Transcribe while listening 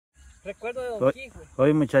Recuerdo de Don Quijo.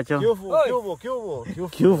 Oye, muchacho. ¿Qué hubo? ¿Qué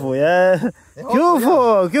hubo? Ya.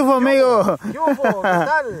 ¿Qué hubo, amigo? ¿Qué hubo? ¿Qué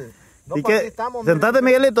tal? No, ¿Y qué? estamos, Sentate,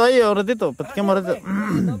 Miguelito, ahí un ratito. Platiquemos un ratito.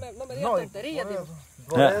 No me digas tonterías, tío.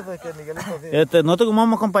 Por eso es que Miguelito sí. Nosotros como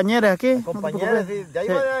somos compañeros aquí. Compañeros, sí. Ya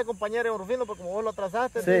iba de compañero Rufino, porque como vos lo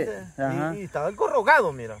atrasaste, Sí, dice, ajá. y estaba el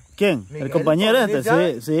corrogado, mira. ¿Quién? Miguel, ¿El compañero este?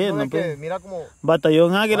 ¿sí? Sí. No, No, es que, pues. mira como...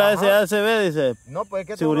 Batallón Águila Ajá. SACB, dice. No, pues es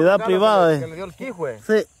que... Seguridad privada. Que le dio el quijue.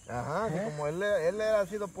 Sí. Ajá, que como él ha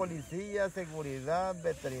sido policía, seguridad,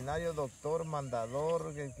 veterinario, doctor,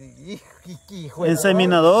 mandador,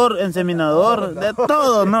 Enseminador, de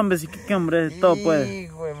todo, no, hombre, sí, que hombre, todo puede.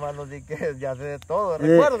 Hijo, hermano, sí que ya sé de todo.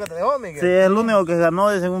 Recuerdo que te dejó, Miguel. Sí, es el único que ganó,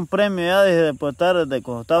 dice, un premio ya, desde por estar de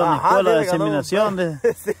costado en la escuela de diseminación.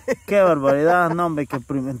 Sí. Qué barbaridad, no, hombre, qué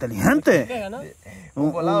inteligente. ¿Qué ganó?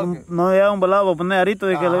 Un volado. No había un volado para poner arito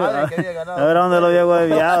de que Ajá, de que había ganado. a ver a dónde lo había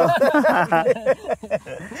hueviado.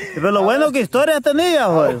 Pero lo bueno que historias tenía,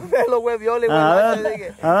 güey. Lo huevió, le ¿a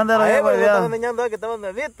dónde lo había estaban hueviado? enseñando que estaban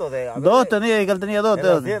nervitos. Dos tenía, y que él tenía dos.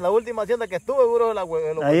 En la última hacienda que estuve, seguro lo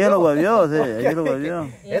huevió. Ahí lo huevió, sí, ahí lo huevió.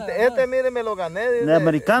 Este, mire, me lo gané. De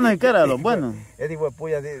americanos, ¿y qué era? Los buenos. Ese hijo de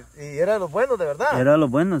puya, y era de los buenos, de verdad. Era los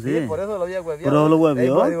buenos, sí. Sí, por eso lo había hueviado. Pero lo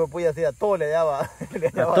huevió. Ese hijo de puya, sí, a todo le daba.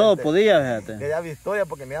 A todo podía, Le fíjate. daba historia,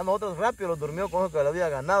 porque mira, nosotros rápido los durmió con eso que lo había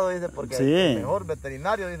ganado, dice, porque Sí. el mejor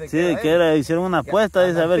veterinario, dice Sí, que era, hicieron una apuesta,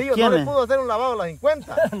 dice, a ver quién no le es. pudo hacer un lavado a las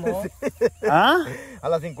 50. No. ¿Ah? A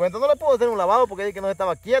las 50 no le pudo hacer un lavado porque dice que no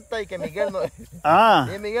estaba quieta y que Miguel no... Ah.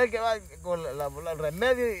 Y Miguel que va con el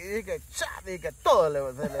remedio y dice que, dice que todo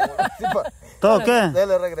 ¿Todo qué? Se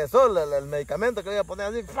le regresó el medicamento que le iba a poner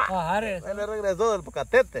así, se le regresó del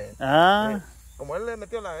catete. Ah. Como él le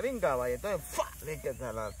metió la gringa, vaya, entonces, dice que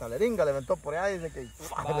hasta la gringa le aventó por allá y dice que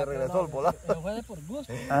le regresó el volado. Pero fue de por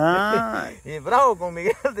gusto. Ah. Y bravo con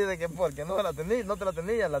Miguel, dice que porque no te la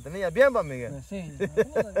tenías bien, va, Miguel. Sí.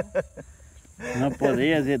 No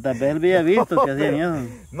podía, si tal vez él había visto que hacían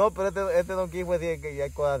eso. No, pero este Don Quijo decía que ya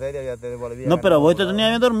hay cosas serias, ya te devolvía. No, pero vos te tenías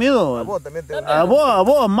bien dormido. A vos también te... A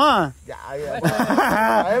vos más. Ya, es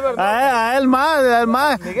verdad. A él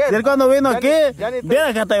más. Miguel, Y él cuando vino aquí, ya ni te-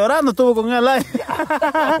 mira que hasta llorando estuvo con él ahí.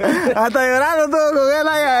 Hasta llorando estuvo con él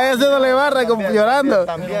ahí, haciéndole barra, como También, llorando.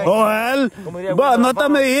 también. O él, Como diría vos Wilson, no te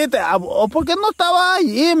me dijiste, o por qué no estaba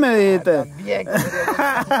allí, me dijiste. También,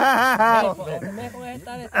 como diría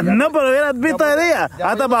Wilson. No, pero hubieras visto de día.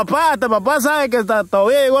 Hasta papá sabe que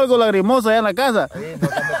todavía hay algo lagrimoso allá en la casa. Sí, no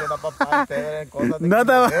te metiendo a papá, en cosas de No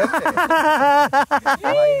te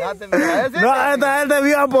imagínate, mira, ese. No, hasta él te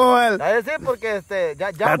vio por él. A decir porque ya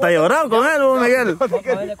Hasta lloró con él, Miguel.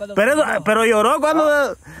 Pero lloró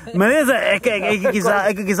cuando me dice, es que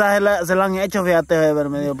quizás se lo han hecho, fíjate,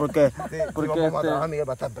 me dijo, porque vamos a trabajar, Miguel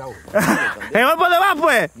va a estar bravo. ¿por dónde vas,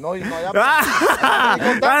 pues? No, ya.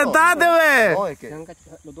 ¡Cantate, ve! No, es que...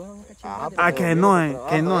 Los dos son Ah, que no es,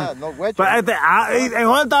 que no es. No, güey.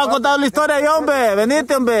 Joel estaba contando la historia ahí, hombre.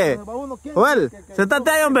 Venite, hombre. Joel,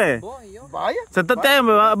 sentate ahí, hombre. Vaya. Sentate ahí,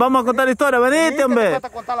 hombre. Vamos a contar la historia. Venite, hombre.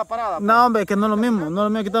 Contar la parada. No, hombre, que no es lo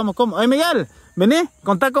mismo que estamos como. Oye, Miguel, vení,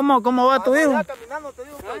 contá cómo va tu hijo.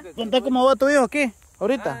 Contá cómo va tu hijo aquí,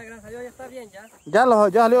 ahorita. Gracias a Dios ya está bien, ya. Ya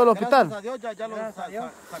salió del hospital. Gracias a Dios, ya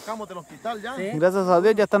lo sacamos del hospital ya. Sí. Gracias a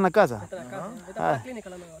Dios ya está en la casa. Está en la casa. Está en la clínica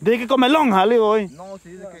la mejor. Dice que come lonja, le digo hoy. No, sí,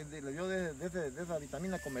 dice que le dio de esa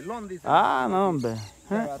vitamina comelón, dice. Ah, no, hombre.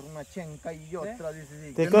 Agarró una chenca y otra, dice.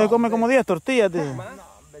 Sí, Te come como 10 tortillas, dice.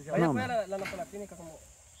 Vaya fue a la clínica como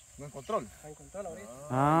no encontró. a encontrarla ahorita.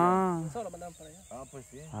 Ah. Solo mandaron por allá. Ah, pues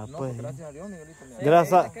sí. Ah, No, pues. gracias a Dios, Miguelito.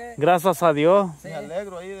 Gracias a Dios. Me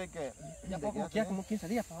alegro ahí de que... Ya poco, ya como 15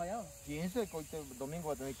 días para allá. 15, domingo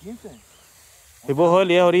va a tener 15. Y vos,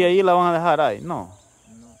 Joel, y esa orilla ahí la van a dejar ahí. No.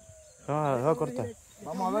 No. La va a cortar.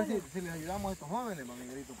 Vamos a ver si les ayudamos a estos jóvenes,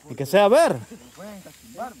 Miguelito. Y que sea a ver. Que nos pueden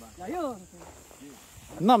cachimbar, va. ¿Le ayudo?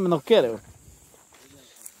 No, me nos quiere.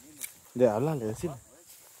 De hablarle, decirle.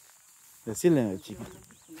 Decirle, chico.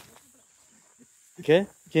 ¿Qué?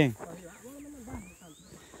 ¿Quién?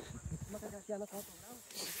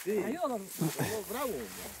 Sí. Ayudo. Bravo.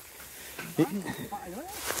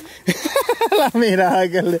 La mirada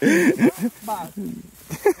que le...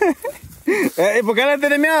 ¿Por qué le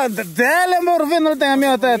tiene miedo? Dale, Rufino, no le tenga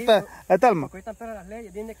miedo a esta alma. Porque ahorita empeoran las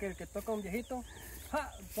leyes. Dice que el que toca a un viejito,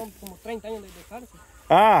 son como 30 años de cárcel.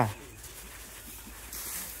 Ah.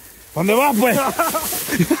 ¿Dónde vas, pues?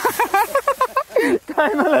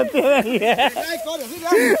 Cae, no le tiene miedo.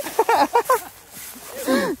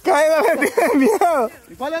 Cae, no le tiene miedo.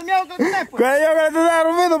 ¿Y cuál es el miedo que tenés, pues? ¿Cuál es el miedo que le tenés a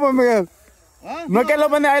Rufino, pues, Miguel? ¿Ah? No es que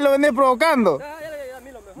ahí lo venís provocando. Ya, a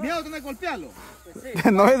mí lo mejor. ¿Miedo tenés golpearlo?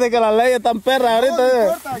 No dice que las leyes están perras ahorita. No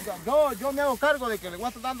importa, yo me hago cargo de que le voy a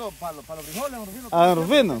estar dando para los frijoles, don Rufino. ¿A don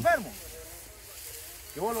Rufino?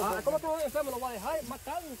 ¿Cómo tú enfermo lo voy a dejar?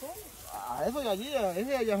 Matarlo solo. Eso ya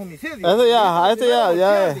es homicidio. Eso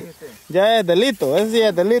ya es delito. Eso sí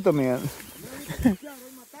es delito, Miguel.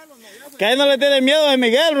 Que ahí no le tiene miedo a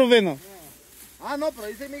Miguel, Rufino. No, pero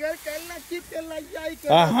dice Miguel que él aquí, que él allá y que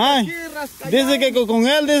ajá. aquí, rasca allá. Dice que con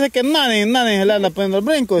él dice que nadie se le anda poniendo el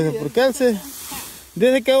brinco. Dice, porque él se...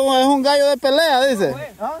 Dice que es un gallo de pelea, dice.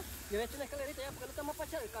 Y ves una escalerita ya, porque no estamos a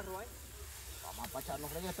pachar el carro ahí. Vamos a pachar, no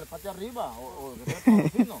fregues, trepate arriba, o que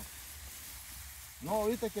Rufino. No,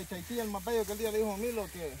 viste que Chaitilla, el más bello que el día le dijo a Milo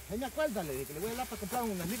que... Él me acuerda, le dije, que le voy a dar para comprar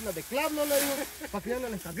unas libras de clavos, le dijo, para criarle a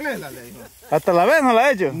la escaglela, le dijo. ¿Hasta la vez no la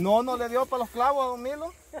ha hecho? No le dio para los clavos a don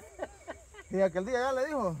Milo. Y aquel día ya le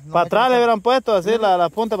dijo. Para atrás le hubieran puesto así la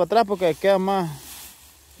punta para atrás porque queda más...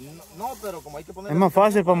 No, pero como hay que poner... Es más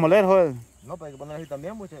fácil para moler, joder. No, pero hay que poner así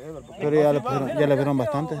también, mucho. Pero ya le vieron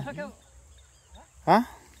bastante. ¿Ah?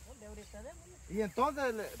 Y entonces,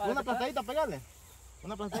 una plantadita pegarle.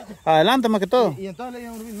 Una plantadita. Adelante más que todo. Y entonces le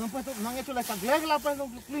dijeron, no han hecho la escaglela, pues,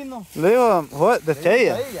 don Rufino. Le digo, joder, de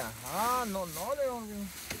Cheia. No, le digo,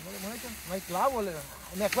 no hay clavo, le digo.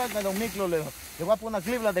 Me acuerdo de don Miclo, le dijo, le voy a poner unas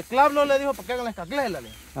libras de clavo, le dijo, para que hagan la escaglela, le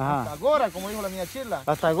dijo. Hasta ahora, como dijo la niña Chila.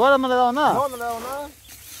 ¿Hasta ahora no le he dado nada? No le he dado nada.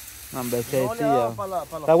 Hombre, No le he dado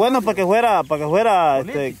está bueno para que fuera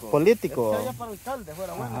político. Ya para alcalde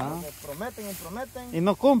fuera bueno, prometen. Y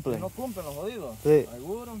no cumple. No cumplen los jodidos. Sí.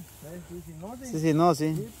 Seguro.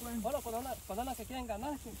 Sí. Bueno, para las que quieren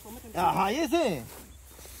ganar, prometen. Ajá, ahí sí.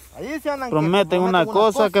 Ahí se andan prometen una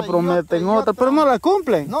cosa, que prometen otra, pero no la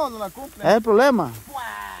cumplen. No la cumplen. Es el problema.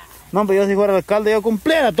 No, pero yo si fuera el alcalde, yo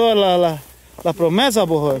cumpliera todas las promesas,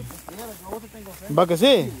 pues. ¿Va que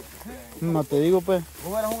sí? No te digo, pues.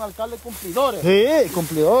 Vos eras un alcalde cumplidor. Sí,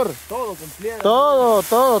 cumplidor. Todo cumpliera. Todo.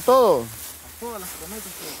 Todas las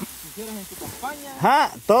promesas que hicieras en tu campaña.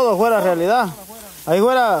 Ajá, todo fuera realidad. Ahí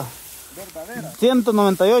fuera verdadera.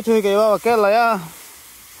 198 y que llevaba aquel allá.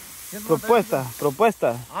 Propuesta.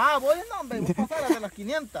 Voy en nombre, voy a pasar de las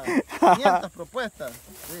 500 propuestas.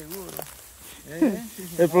 Seguro.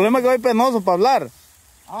 El problema es que voy penoso para hablar.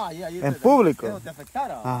 Ahí en público. Te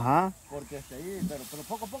afectara. Ajá. Porque pero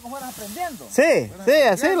poco a poco fueras aprendiendo. Sí,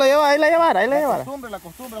 así lo lleva, ahí la llevara. La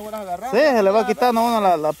costumbre fueras agarrando. Sí, se le va quitando a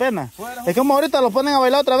uno la pena. Es como ahorita lo ponen a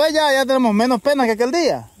bailar otra vez, ya tenemos menos pena que aquel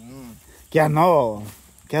día. Que ya no,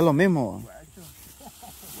 que es lo mismo.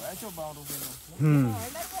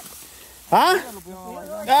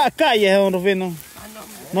 Calles, don Rufino.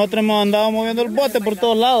 Nosotros hemos andado moviendo el bote por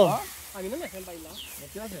todos lados. A mí no me hacen bailar.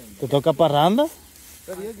 ¿Te toca parranda?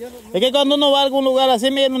 Es que cuando uno va a algún lugar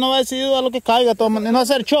así, Miguel, uno va decidido a lo que caiga, no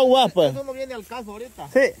hacer show, pues. Eso no viene al caso ahorita.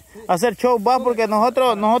 Sí, hacer show, porque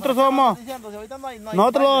nosotros somos,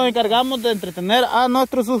 nosotros nos encargamos de entretener a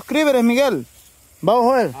nuestros suscriptores, Miguel.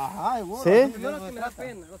 ¿Vamos a ver? Ajá, seguro. Sí. Primero que me da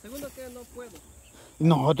pena, lo segundo que no puedo. ¿Y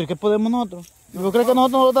nosotros qué podemos nosotros? ¿Yo creo que a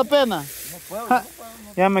nosotros nos da pena? No puedo.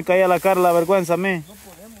 Ya me caía la cara la vergüenza a mí. No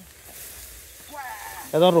podemos.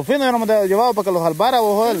 El don Rufino ya nos hemos llevado para que los salvara,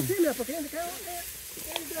 vos, joder. Sí, mira, porque yo me quedo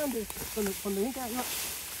grande. Cuando yo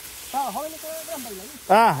estaba joven, me quedé gran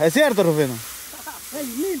bailarín. Es cierto, Rufino.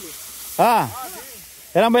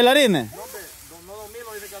 ¿Eran bailarines? No, don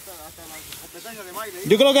Milo dice que hasta las competencias de baile.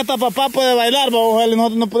 Yo creo que hasta papá puede bailar, vos, y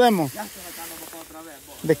nosotros no podemos. Ya estoy sacando papá otra vez,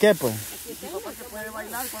 vos. ¿De qué, pues? Mi papá que puede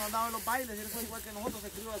bailar cuando andaba en los bailes, él fue igual que nosotros, se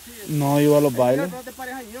crió así. No iba a los bailes. No te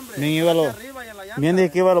pares ahí, hombre. Bien iba a los... Bien dije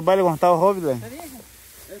que iba a los bailes cuando estaba joven.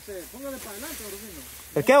 Póngale para adelante, Rufino.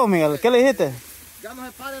 ¿El qué, vos, Miguel? ¿Qué le dijiste? Ya no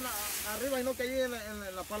se paren arriba y no que allí en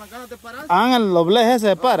la palancana te paras. En el doblez ese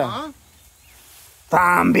se para. Ajá.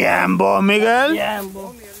 También vos, Miguel. Bien,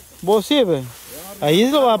 vos. Vos sí, ve. Ahí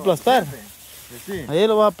lo vas a aplastar. Sí. Ahí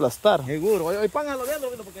lo vas a aplastar. Seguro. Hoy pángalo bien,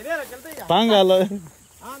 Rufino, porque viera aquel día. Pángalo.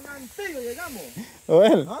 Anantillo llegamos.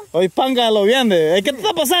 Joel, hoy pángalo bien. ¿Qué te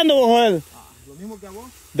está pasando vos, Joel? Lo mismo que a vos.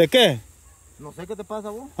 ¿De qué? No sé qué te pasa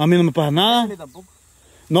a vos. A mí no me pasa nada. Ni tampoco.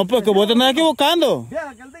 No, pero que vos te andás equivocando.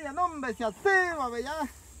 Viera aquel día, no, hombre, se activa, ve ya.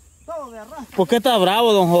 Todo de arrastre. ¿Por qué está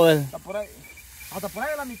bravo, don Joel? Está por ahí. Hasta por ahí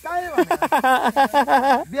la mitad iba.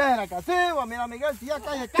 Viera que así, mira Miguel, si ya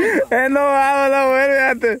cae, cae. No vamos, la Joel,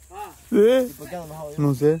 fíjate. ¿Y por qué no enojado?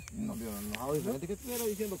 No sé. No, enojado, diferente que estuviera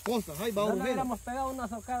diciendo cosas. Ay, va a No le Rufino. hubiéramos pegado una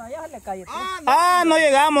socada allá en la calle. No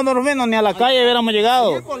llegamos, don Rufino, ni a la calle hubiéramos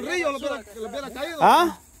llegado. Y por el río lo hubiera caído.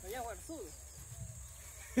 ¿Ah? Allá fue el sur.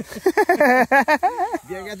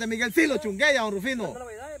 Bien, este Miguel sí lo chunguea, don Rufino.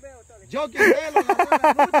 Novedades, veo, chale. Yo que lo agarré en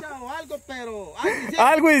la lucha o algo, pero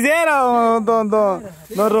Algo hiciera,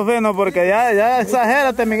 don Rufino, porque ya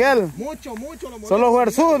exagérate, Miguel. mucho lo molesta. Solo fue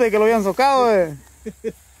el sur de que lo habían socado.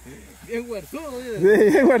 Bien huerzudo, Sí,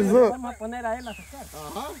 bien huerzudo. Vamos a poner a él a sacar.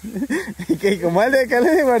 Ajá. Y que como él de que él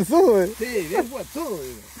es huerzudo. Sí, bien huerzudo.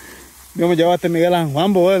 ¿Cómo llevaste Miguel a San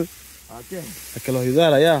Juan, él? ¿A quién? A que lo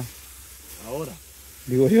ayudara allá. Ahora.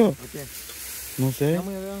 Digo yo. ¿A quién? No sé.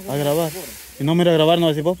 Vamos A grabar. Y no mira a grabar, no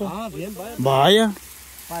decís vos, pues. Ah, bien, vaya. Vaya.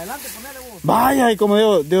 Para adelante, ponele vos. Vaya, y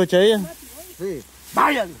como dijo Chadilla. Sí.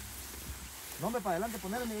 Vaya. No, hombre, para adelante,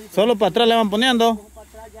 ponele, Miguelito. Solo para atrás le van poniendo.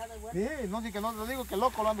 Sí, no, sí que no le digo que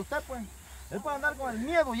loco lo anda usted, pues. Él puede andar con el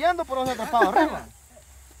miedo yendo, pero no se ha trepado arriba.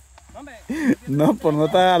 No, por no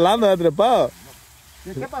estar hablando de trepado.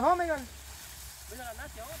 ¿Y qué pasó, Miguel?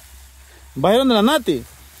 ¿Va a ir donde la Nati?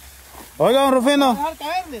 Oiga, don Lo voy a Rufino. dejar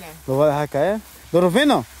caer, mira. Lo va a dejar caer. Don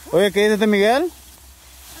Rufino, oye, ¿qué dice este Miguel?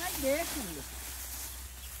 Ay, déjenlo.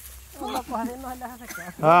 No, no, pues a él no se le hace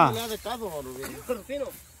caso. Ah. No le hace caso, Rufino. Rufino,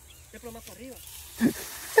 siempre más para arriba.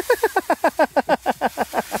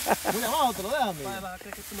 Muy abajo te lo dejas, Miguel. Va,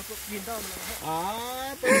 creo que tú me puedes blindado.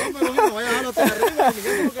 Ah, pues no, pero no vaya a dejarlo hasta arriba,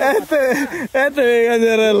 Miguel. No lo Este Miguel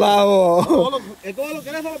se relajo. es como lo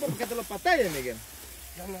querés solo porque te lo patees, Miguel.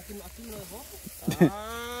 Aquí me lo dejó.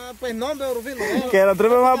 Ah, pues no, hombre, Rufino. déjalo. Que lo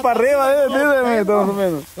trepe más para arriba, dígame, don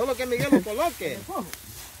Rufino. Solo que Miguel lo coloque.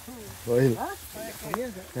 Oye,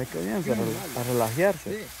 Comienza. ya comienza a relajarse.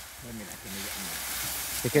 Sí.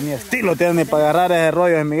 Es que ni estilo tiene ni para agarrar ese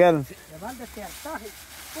rollo de Miguel. Le van de este altaje.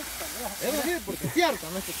 Es decir, porque es cierto,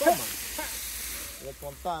 no es que toma. Le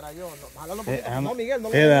contara yo, no, ojalá no, no, Miguel, no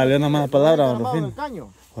le salió una mala palabra, don Rufino.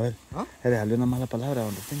 Rufino. Joder, ¿Ah? le salió una mala palabra,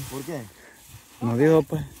 don Rufino. ¿Por qué? Nos dijo,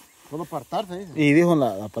 pues, Solo apartarse, dice. y dijo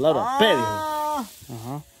la palabra P, dijo. Ah,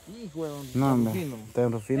 Ajá. hijo de don No, hombre, Rufino.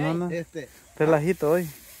 don Rufino anda relajito hoy.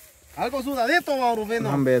 Algo sudadito, va, Rufino.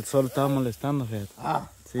 No, hombre, el sol estaba molestando, fíjate. Ah,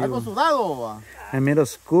 Sí, algo va. sudado, va. Me miro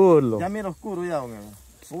oscuro. Ya mira oscuro, ya, don.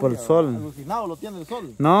 Por el sol. Alucinado lo tiene el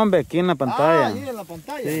sol. No, hombre, aquí en la pantalla. Ah, ahí en la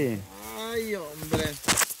pantalla. Sí. Ay, hombre.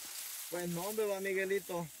 Pues no, hombre, va,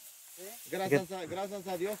 Miguelito. Gracias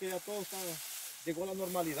a Dios que ya todo está, llegó a la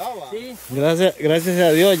normalidad, va. Sí. Gracias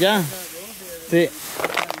a Dios ya. Sí.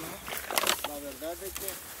 La verdad es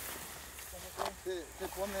que se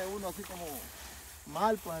pone uno así como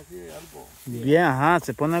mal, pues así, algo. Bien, ajá,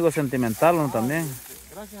 se pone algo sentimental uno también.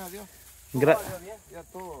 Gracias a Dios. Ya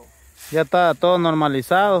todo Ya está todo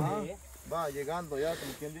normalizado. va llegando ya,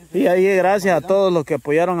 como quien dice. Y ahí gracias a todos los que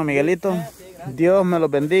apoyaron a Miguelito. Dios me los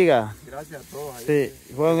bendiga. Gracias a todos ahí.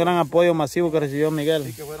 Sí, fue un gran apoyo masivo que recibió Sí,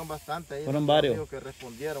 Miguel. que fueron bastantes ahí. Fueron nuestros varios. amigos que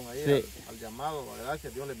respondieron ahí Sí. al llamado.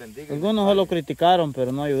 Gracias, Dios les bendiga. Algunos solo criticaron,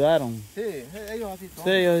 pero no ayudaron. Sí, ellos así son. Sí,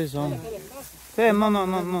 ellos sí son. Sí,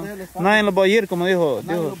 no. Nadie los va a ir, como dijo.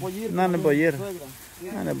 Nadie los va a ir, Nadie les como va a ir. dijo mi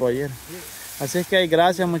suegra. Nadie les va a ir. Así es que hay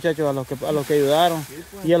gracias, muchachos, a los que ayudaron.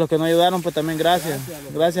 Y a los que no ayudaron, pues también gracias.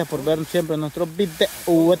 Gracias por ver siempre nuestros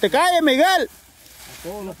videos. ¡Te calles, Miguel! A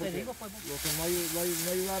todos los que no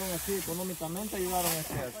ayudaron así económicamente, ayudaron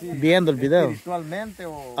así. Viendo el video. Espiritualmente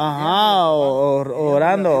o... Ajá,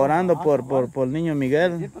 orando por el niño Sí,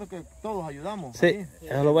 Miguel. pero que todos ayudamos. Sí, ahí.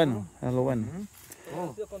 es lo bueno, es lo bueno. Estoy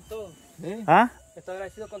agradecido con todo. ¿Sí? ¿Ah? Estoy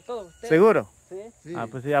agradecido con todo. ¿Usted? ¿Seguro? Sí. Sí. Ah,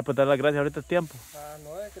 pues sí, a dar las gracias, ahorita es tiempo. Ah, no,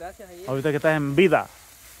 gracias ahí. Ahorita que estás en vida.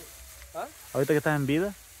 ¿Ah? Ahorita que estás en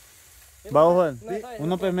vida. Vamos, joven. No, está bien.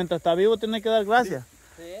 Uno pues mientras está vivo tiene que dar gracias.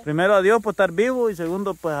 Sí. Primero a Dios por estar vivo y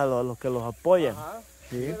segundo pues a los que los apoyan. Ajá.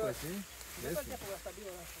 Sí. Pues sí.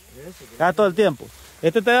 Ah, todo el tiempo.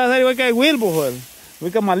 Este te va a hacer igual que Wilbur, joven.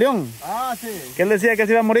 Will Camaleón. Ah, sí. Que él decía que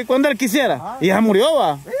se iba a morir cuando él quisiera. Y ya murió,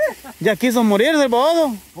 va. Ya quiso morirse el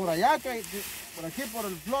bodo. Por allá, por aquí, por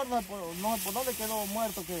el flor, no, por dónde quedó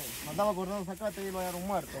muerto, que mandaba corriendo a sacarte y iba a dar un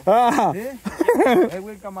muerto. Ah, ¿Sí? Es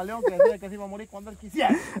Will Camaleón que decía que se iba a morir cuando él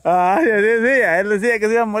quisiera. ah, sí, él decía que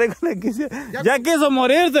se iba a morir cuando él quisiera. Ya quiso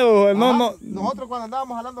morirse, joven. No, Ajá, no. Nosotros cuando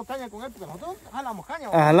andábamos jalando caña con él, porque nosotros jalamos caña.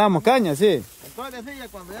 ¿no? Jalamos caña, sí. Entonces decía,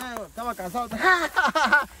 cuando ya estaba cansado,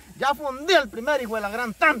 ya fundí el primer hijo de la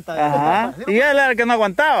gran tanta. Ajá. Y él era el que no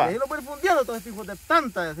aguantaba. Y ahí lo voy fundiendo todos estos hijos de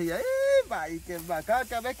tanta, decía. Y que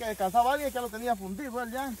cada vez que descansaba alguien, ya lo tenía fundido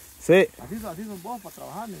él ya. Sí. Así son vos para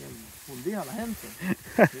trabajar, Miguel. Fundir a la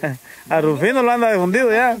gente. A Rufino lo anda difundido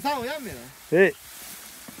ya. Cansado ya, mira. Sí.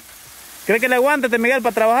 ¿Cree que le aguante este Miguel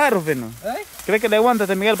para trabajar, Rufino? ¿Eh? ¿Cree que le aguante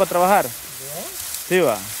este Miguel para trabajar? Sí,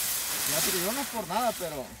 va. Ya, pero yo no es por nada,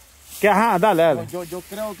 pero ¿Qué? Ajá, dale. yo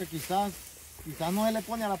creo que quizás no se le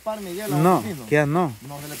pone a la par Miguel. No, Rufino. que ya no.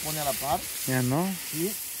 No se le pone a la par. Ya no.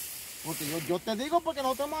 Sí. Porque yo te digo, porque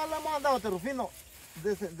nosotros le hemos andado a Rufino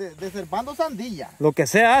deservando sandilla. Lo que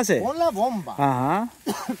se hace. Con la bomba. Ajá.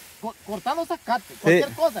 Cortando zacate.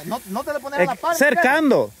 Cualquier cosa. No te le pones a la par.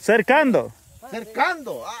 Cercando. Ay,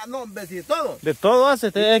 Cercando. Ah, no, de todo. De todo hace.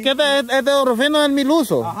 Es que este Rufino es el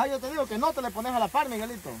miluso. Ajá, yo te digo que no te le pones a la par,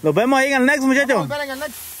 Miguelito. Nos vemos ahí en el next, muchachos. Vamos a ver en el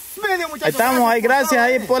next video, muchachos. Ahí estamos, ahí gracias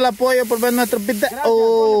ahí por el apoyo, por ver nuestros videos.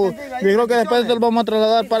 Yo creo que después los vamos a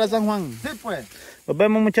trasladar para San Juan. Sí, pues. Nos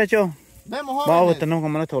vemos, muchachos. Vemos, jóvenes. Vamos, tenemos que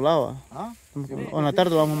comer estos lados. ¿Ah? O en la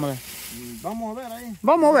tarde vamos a ver. Vamos a ver ahí.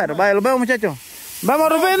 Vamos a ver, vaya, los vemos, muchachos. ¡Vamos,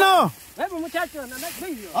 Rufino! Vemos, muchachos, en el next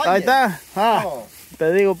video. Ahí está. Ah, Oh.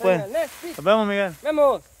 te digo, pues. En el next video. Nos vemos, Miguel.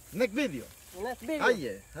 Vemos. Next video. En el next video.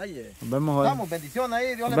 Aye. Nos vemos hoy. Vamos, bendición ahí.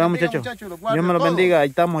 Dios Nos les vemos, bendiga, muchachos. muchachos. Los guarde Dios me los a todos. bendiga. Ahí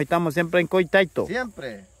estamos siempre en contacto.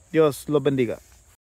 Siempre. Dios los bendiga.